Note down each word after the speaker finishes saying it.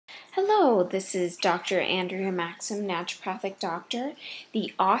Hello, this is Dr. Andrea Maxim, naturopathic doctor,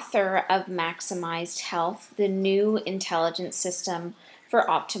 the author of Maximized Health, the new intelligence system for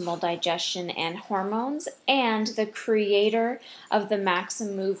optimal digestion and hormones, and the creator of the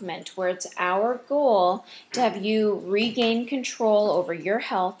Maxim movement, where it's our goal to have you regain control over your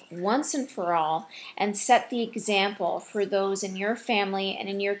health once and for all and set the example for those in your family and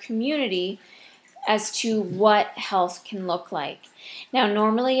in your community as to what health can look like. Now,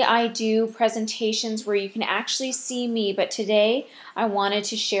 normally I do presentations where you can actually see me, but today I wanted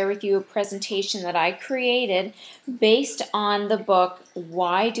to share with you a presentation that I created based on the book,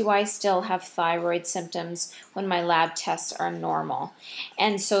 Why Do I Still Have Thyroid Symptoms When My Lab Tests Are Normal?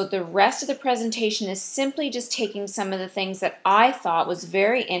 And so the rest of the presentation is simply just taking some of the things that I thought was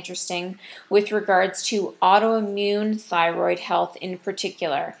very interesting with regards to autoimmune thyroid health in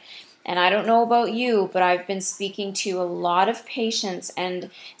particular. And I don't know about you, but I've been speaking to a lot of patients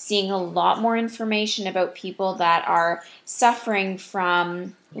and seeing a lot more information about people that are suffering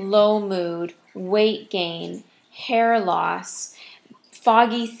from low mood, weight gain, hair loss,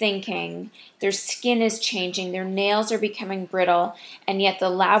 foggy thinking, their skin is changing, their nails are becoming brittle, and yet the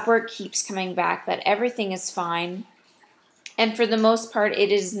lab work keeps coming back that everything is fine. And for the most part,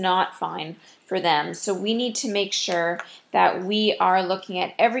 it is not fine for them. So we need to make sure that we are looking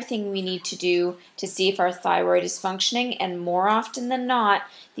at everything we need to do to see if our thyroid is functioning. And more often than not,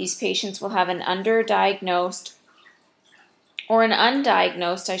 these patients will have an underdiagnosed, or an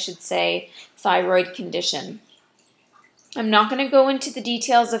undiagnosed, I should say, thyroid condition. I'm not going to go into the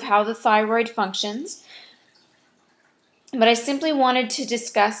details of how the thyroid functions, but I simply wanted to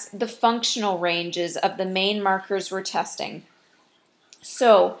discuss the functional ranges of the main markers we're testing.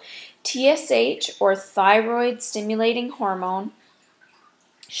 So, TSH, or thyroid stimulating hormone,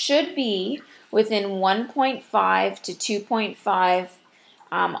 should be within 1.5 to 2.5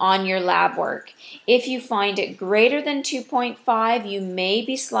 on your lab work. If you find it greater than 2.5, you may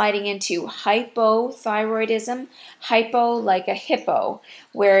be sliding into hypothyroidism, hypo like a hippo,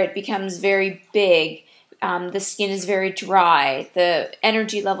 where it becomes very big. The skin is very dry. The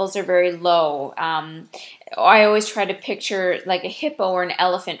energy levels are very low. I always try to picture like a hippo or an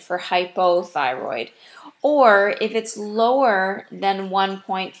elephant for hypothyroid. Or if it's lower than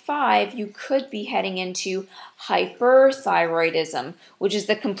 1.5, you could be heading into hyperthyroidism, which is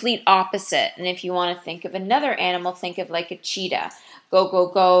the complete opposite. And if you want to think of another animal, think of like a cheetah. Go, go,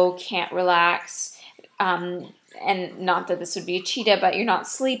 go, can't relax. And not that this would be a cheetah, but you're not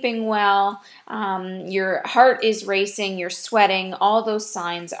sleeping well, your heart is racing, you're sweating, all those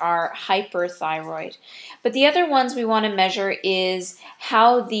signs are hyperthyroid. But the other ones we want to measure is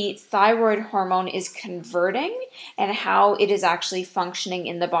how the thyroid hormone is converting and how it is actually functioning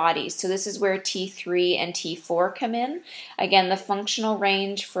in the body. So this is where T3 and T4 come in. Again, the functional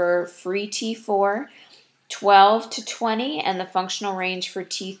range for free T4, 12 to 20, and the functional range for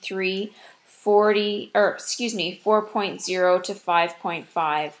T3, 4.0 to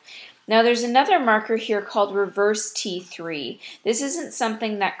 5.5. Now there's another marker here called reverse T3. This isn't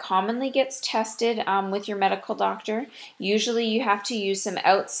something that commonly gets tested with your medical doctor. Usually you have to use some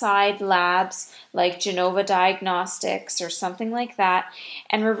outside labs like Genova Diagnostics or something like that.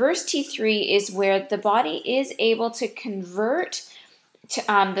 And reverse T3 is where the body is able to convert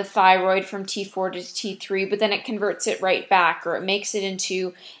the thyroid from T4 to T3, but then it converts it right back, or it makes it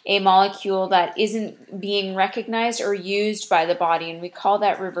into a molecule that isn't being recognized or used by the body, and we call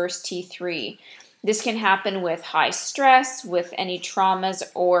that reverse T3. This can happen with high stress, with any traumas,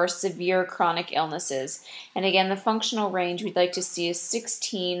 or severe chronic illnesses. And again, the functional range we'd like to see is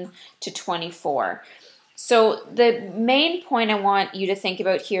 16 to 24. So the main point I want you to think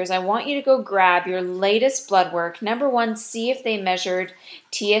about here is I want you to go grab your latest blood work. Number one, see if they measured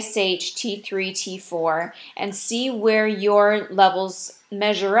TSH, T3, T4, and see where your levels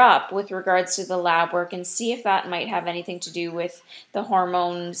measure up with regards to the lab work, and see if that might have anything to do with the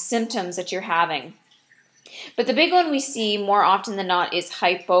hormone symptoms that you're having. But the big one we see more often than not is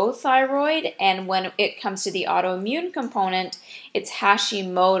hypothyroid, and when it comes to the autoimmune component, it's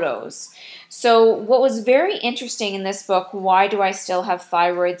Hashimoto's. So what was very interesting in this book, Why Do I Still Have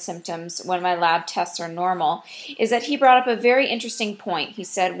Thyroid Symptoms When My Lab Tests Are Normal, is that he brought up a very interesting point. He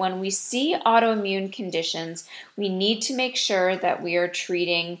said when we see autoimmune conditions, we need to make sure that we are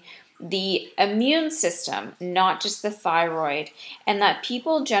treating the immune system, not just the thyroid, and that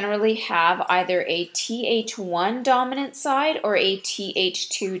people generally have either a Th1 dominant side or a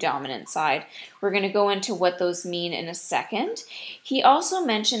Th2 dominant side. We're going to go into what those mean in a second. He also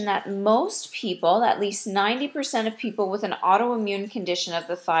mentioned that most people, at least 90% of people with an autoimmune condition of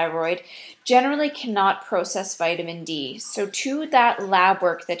the thyroid, generally cannot process vitamin D. So to that lab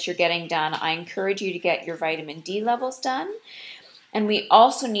work that you're getting done, I encourage you to get your vitamin D levels done. And we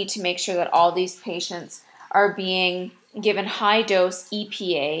also need to make sure that all these patients are being given high dose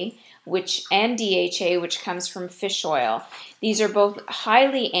EPA and DHA, which comes from fish oil. These are both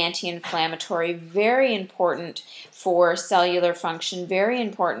highly anti-inflammatory, very important for cellular function, very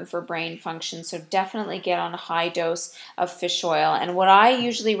important for brain function, so definitely get on a high dose of fish oil. And what I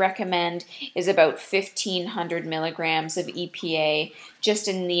usually recommend is about 1,500 milligrams of EPA just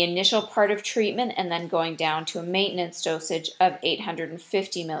in the initial part of treatment, and then going down to a maintenance dosage of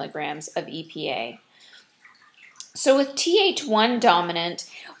 850 milligrams of EPA. So with Th1 dominant,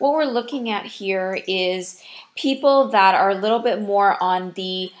 what we're looking at here is people that are a little bit more on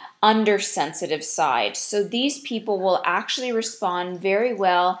the undersensitive side. So these people will actually respond very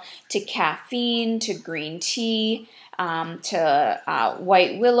well to caffeine, to green tea, to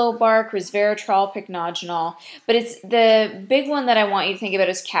white willow bark, resveratrol, pycnogenol. But it's the big one that I want you to think about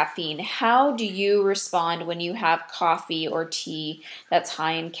is caffeine. How do you respond when you have coffee or tea that's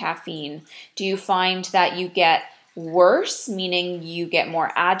high in caffeine? Do you find that you get worse, meaning you get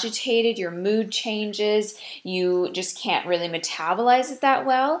more agitated, your mood changes, you just can't really metabolize it that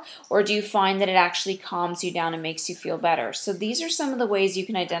well, or do you find that it actually calms you down and makes you feel better? So these are some of the ways you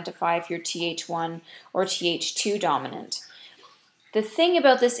can identify if you're Th1 or Th2 dominant. The thing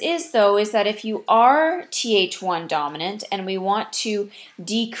about this is, though, is that if you are Th1 dominant and we want to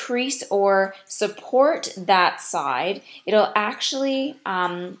decrease or support that side, it'll actually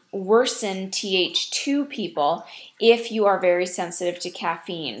worsen Th2 people if you are very sensitive to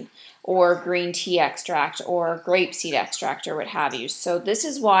caffeine or green tea extract or grapeseed extract or what have you. So this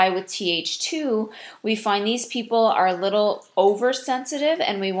is why with Th2, we find these people are a little oversensitive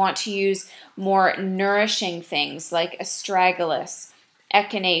and we want to use more nourishing things like astragalus,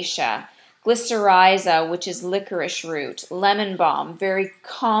 echinacea, glycyrrhiza, which is licorice root, lemon balm, very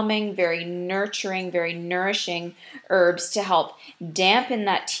calming, very nurturing, very nourishing herbs to help dampen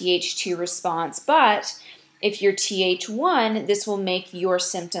that Th2 response. But if you're Th1, this will make your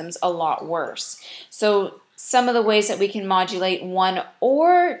symptoms a lot worse. So some of the ways that we can modulate 1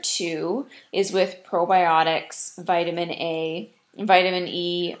 or 2 is with probiotics, vitamin A, vitamin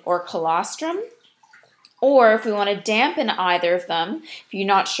E, or colostrum. Or if we want to dampen either of them, if you're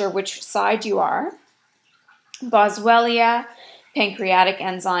not sure which side you are, boswellia, pancreatic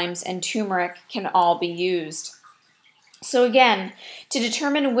enzymes, and turmeric can all be used. So again, to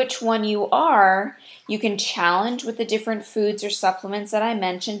determine which one you are, you can challenge with the different foods or supplements that I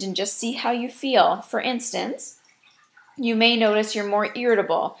mentioned and just see how you feel. For instance, you may notice you're more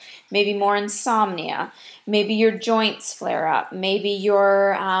irritable, maybe more insomnia, maybe your joints flare up, maybe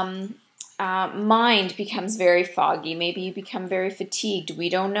your mind becomes very foggy, maybe you become very fatigued, we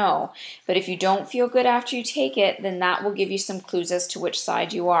don't know. But if you don't feel good after you take it, then that will give you some clues as to which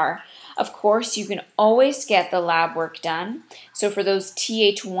side you are. Of course, you can always get the lab work done. So for those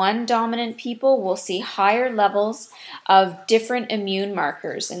Th1 dominant people, we'll see higher levels of different immune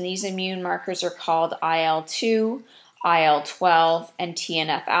markers, and these immune markers are called IL-2, IL-12, and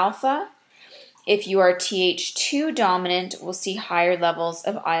TNF-alpha. If you are Th2 dominant, we'll see higher levels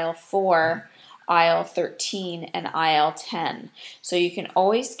of IL-4, IL-13, and IL-10. So you can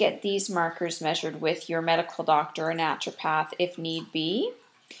always get these markers measured with your medical doctor or naturopath if need be.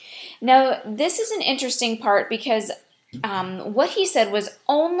 Now, this is an interesting part because what he said was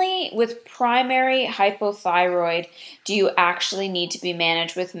only with primary hypothyroid do you actually need to be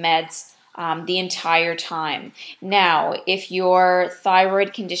managed with meds the entire time. Now, if your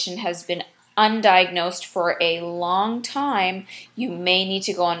thyroid condition has been undiagnosed for a long time, you may need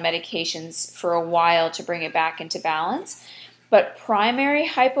to go on medications for a while to bring it back into balance. But primary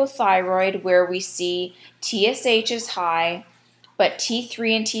hypothyroid, where we see TSH is high, but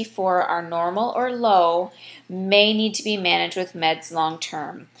T3 and T4 are normal or low, may need to be managed with meds long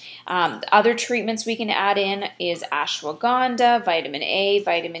term. Other treatments we can add in is ashwagandha, vitamin A,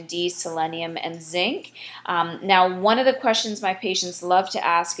 vitamin D, selenium, and zinc. Now, one of the questions my patients love to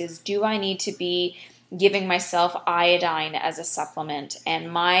ask is, do I need to be giving myself iodine as a supplement?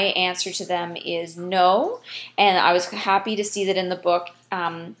 And my answer to them is no. And I was happy to see that in the book,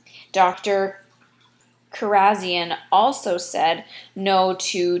 Dr. Karazian also said no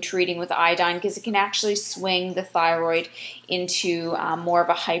to treating with iodine because it can actually swing the thyroid into more of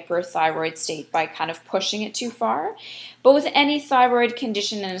a hyperthyroid state by kind of pushing it too far. But with any thyroid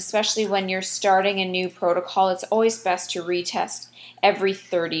condition, and especially when you're starting a new protocol, it's always best to retest every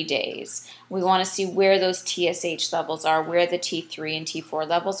 30 days. We want to see where those TSH levels are, where the T3 and T4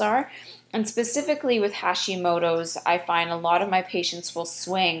 levels are. And specifically with Hashimoto's, I find a lot of my patients will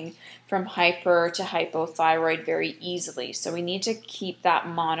swing from hyper to hypothyroid very easily. So we need to keep that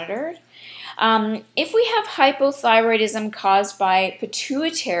monitored. If we have hypothyroidism caused by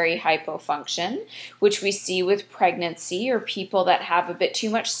pituitary hypofunction, which we see with pregnancy or people that have a bit too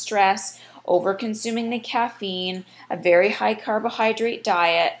much stress, over-consuming the caffeine, a very high carbohydrate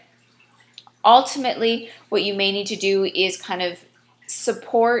diet, ultimately what you may need to do is kind of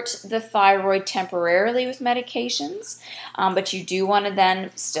support the thyroid temporarily with medications, but you do want to then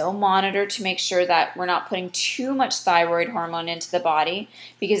still monitor to make sure that we're not putting too much thyroid hormone into the body,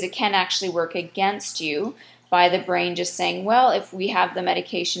 because it can actually work against you by the brain just saying, well, if we have the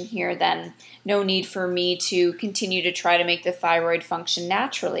medication here, then no need for me to continue to try to make the thyroid function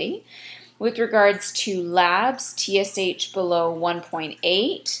naturally. With regards to labs, TSH below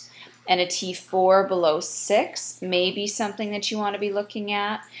 1.8 and a T4 below 6 may be something that you want to be looking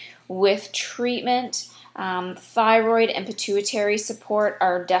at. With treatment, thyroid and pituitary support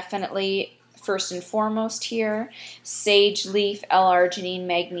are definitely first and foremost here. Sage leaf, L-arginine,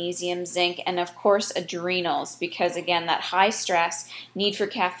 magnesium, zinc, and of course adrenals, because again, that high stress, need for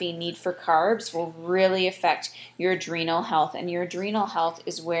caffeine, need for carbs will really affect your adrenal health, and your adrenal health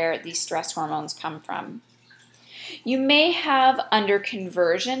is where these stress hormones come from. You may have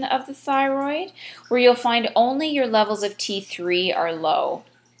underconversion of the thyroid, where you'll find only your levels of T3 are low.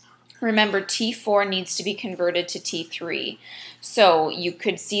 Remember, T4 needs to be converted to T3. So you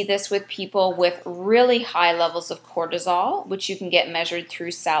could see this with people with really high levels of cortisol, which you can get measured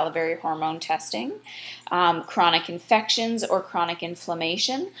through salivary hormone testing, chronic infections or chronic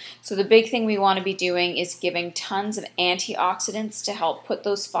inflammation. So the big thing we want to be doing is giving tons of antioxidants to help put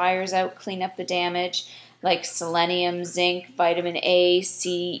those fires out, clean up the damage, like selenium, zinc, vitamin A,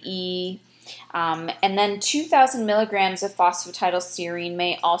 C, E, and then 2,000 milligrams of phosphatidylserine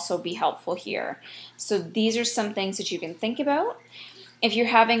may also be helpful here. So these are some things that you can think about. If you're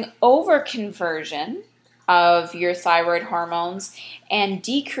having overconversion of your thyroid hormones and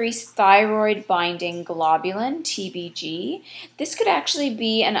decreased thyroid binding globulin, TBG, this could actually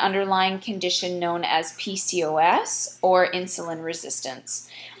be an underlying condition known as PCOS or insulin resistance.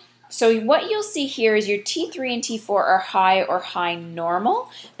 So what you'll see here is your T3 and T4 are high or high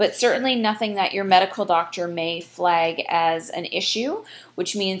normal, but certainly nothing that your medical doctor may flag as an issue,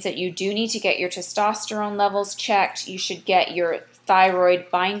 which means that you do need to get your testosterone levels checked. You should get your thyroid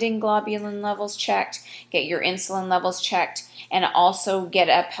binding globulin levels checked, get your insulin levels checked, and also get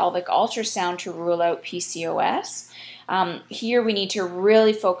a pelvic ultrasound to rule out PCOS. Here we need to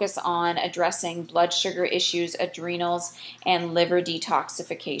really focus on addressing blood sugar issues, adrenals, and liver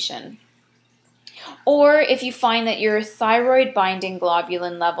detoxification. Or if you find that your thyroid binding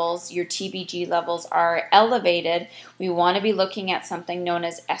globulin levels, your TBG levels, are elevated, we want to be looking at something known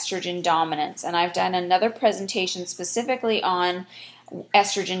as estrogen dominance. And I've done another presentation specifically on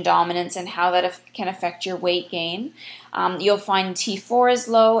estrogen dominance and how that can affect your weight gain. You'll find T4 is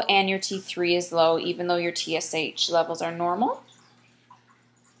low and your T3 is low, even though your TSH levels are normal.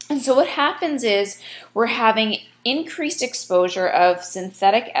 And so what happens is we're having increased exposure of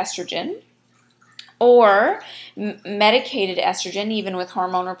synthetic estrogen or medicated estrogen, even with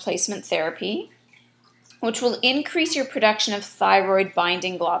hormone replacement therapy, which will increase your production of thyroid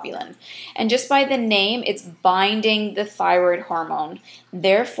binding globulin. And just by the name, it's binding the thyroid hormone.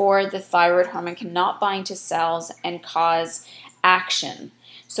 Therefore, the thyroid hormone cannot bind to cells and cause action.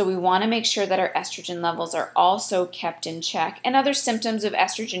 So we want to make sure that our estrogen levels are also kept in check. And other symptoms of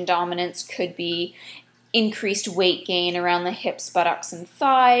estrogen dominance could be increased weight gain around the hips, buttocks, and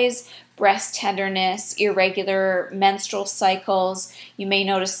thighs, breast tenderness, irregular menstrual cycles. You may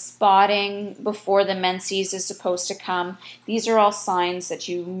notice spotting before the menses is supposed to come. These are all signs that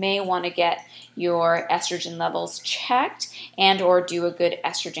you may want to get your estrogen levels checked and or do a good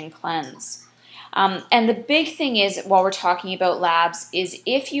estrogen cleanse. And the big thing is, while we're talking about labs, is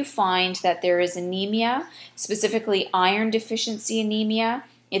if you find that there is anemia, specifically iron deficiency anemia,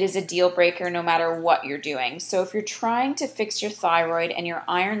 it is a deal breaker no matter what you're doing. So if you're trying to fix your thyroid and your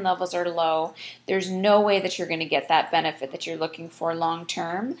iron levels are low, there's no way that you're going to get that benefit that you're looking for long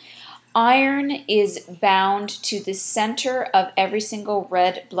term. Iron is bound to the center of every single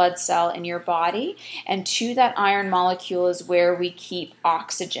red blood cell in your body, and to that iron molecule is where we keep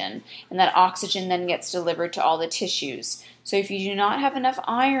oxygen, and that oxygen then gets delivered to all the tissues. So if you do not have enough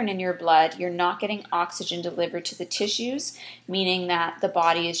iron in your blood, you're not getting oxygen delivered to the tissues, meaning that the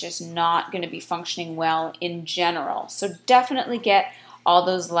body is just not going to be functioning well in general. So definitely get all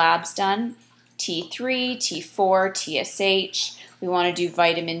those labs done. T3, T4, TSH. We want to do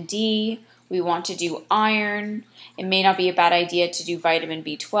vitamin D. We want to do iron. It may not be a bad idea to do vitamin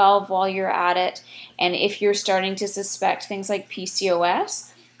B12 while you're at it. And if you're starting to suspect things like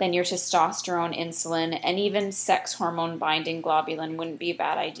PCOS, then your testosterone, insulin, and even sex hormone binding globulin wouldn't be a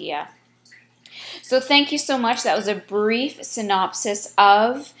bad idea. So thank you so much. That was a brief synopsis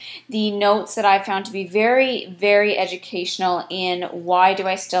of the notes that I found to be very, very educational in Why Do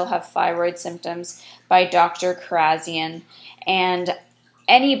I Still Have Thyroid Symptoms by Dr. Karazian. And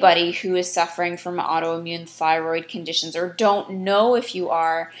anybody who is suffering from autoimmune thyroid conditions or don't know if you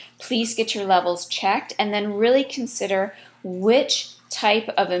are, please get your levels checked and then really consider which type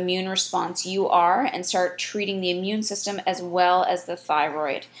of immune response you are and start treating the immune system as well as the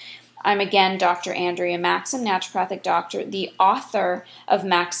thyroid. I'm again Dr. Andrea Maxim, naturopathic doctor, the author of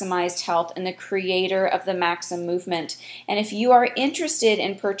Maximized Health and the creator of the Maxim movement. And if you are interested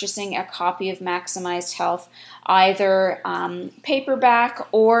in purchasing a copy of Maximized Health, either paperback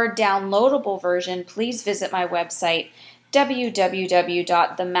or downloadable version, please visit my website,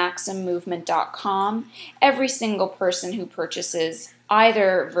 www.themaximmovement.com. Every single person who purchases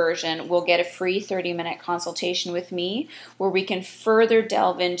either version will get a free 30-minute consultation with me where we can further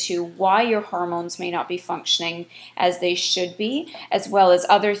delve into why your hormones may not be functioning as they should be, as well as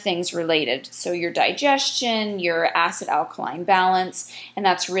other things related. So your digestion, your acid-alkaline balance, and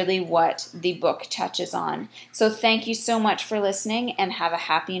that's really what the book touches on. So thank you so much for listening and have a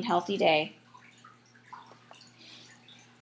happy and healthy day.